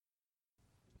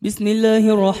بسم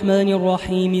الله الرحمن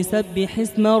الرحيم. سبح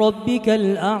اسم ربك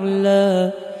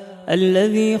الأعلى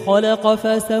الذي خلق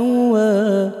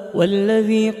فسوى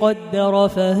والذي قدر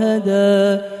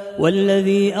فهدى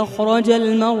والذي أخرج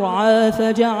المرعى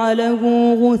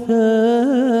فجعله غثاء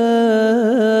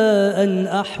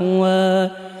أحوى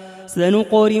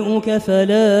سنقرئك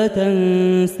فلا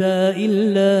تنسى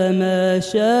إلا ما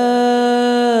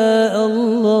شاء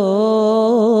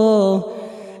الله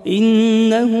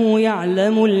إنه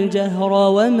يعلم الجهر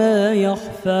وما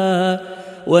يخفى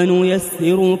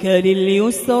ونيسرك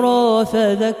لليسرى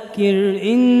فذكر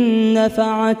إن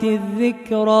نفعت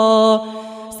الذكرى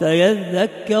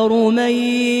سيذكر من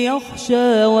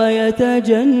يخشى ويتجنبها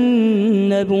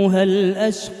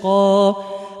الأشقى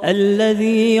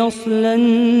الذي يصلى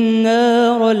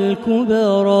النار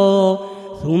الكبرى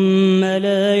ثم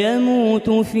لا يموت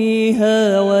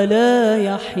فيها ولا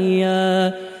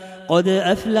يحيا قد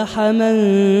أفلح من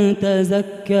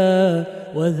تزكى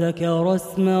وذكر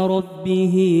اسم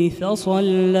ربه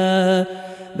فصلى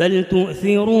بل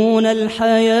تؤثرون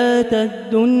الحياة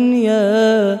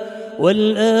الدنيا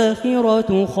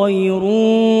والآخرة خير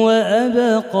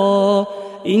وأبقى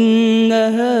إن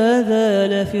هذا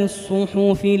لفي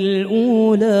الصحف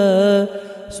الأولى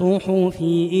صحف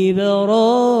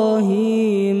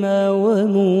إبراهيم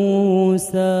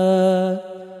وموسى.